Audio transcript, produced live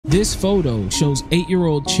This photo shows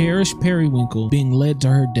 8-year-old Cherish Perrywinkle being led to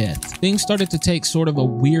her death. Things started to take sort of a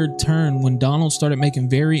weird turn when Donald started making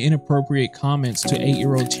very inappropriate comments to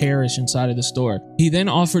 8-year-old Cherish inside of the store. He then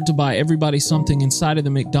offered to buy everybody something inside of the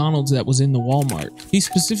McDonald's that was in the Walmart. He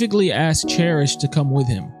specifically asked Cherish to come with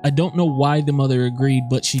him. I don't know why the mother agreed,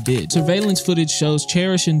 but she did. Surveillance footage shows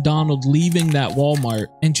Cherish and Donald leaving that Walmart,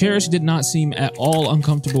 and Cherish did not seem at all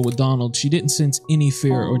uncomfortable with Donald. She didn't sense any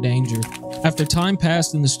fear or danger. After time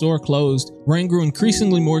passed and the store closed, Rain grew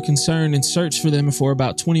increasingly more concerned and searched for them for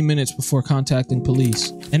about 20 minutes before contacting police.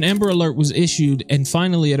 An Amber Alert was issued, and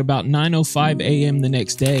finally at about 9:05 a.m. the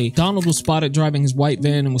next day, Donald was spotted driving his white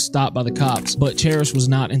van and was stopped by the cops, but Cherish was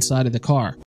not inside of the car.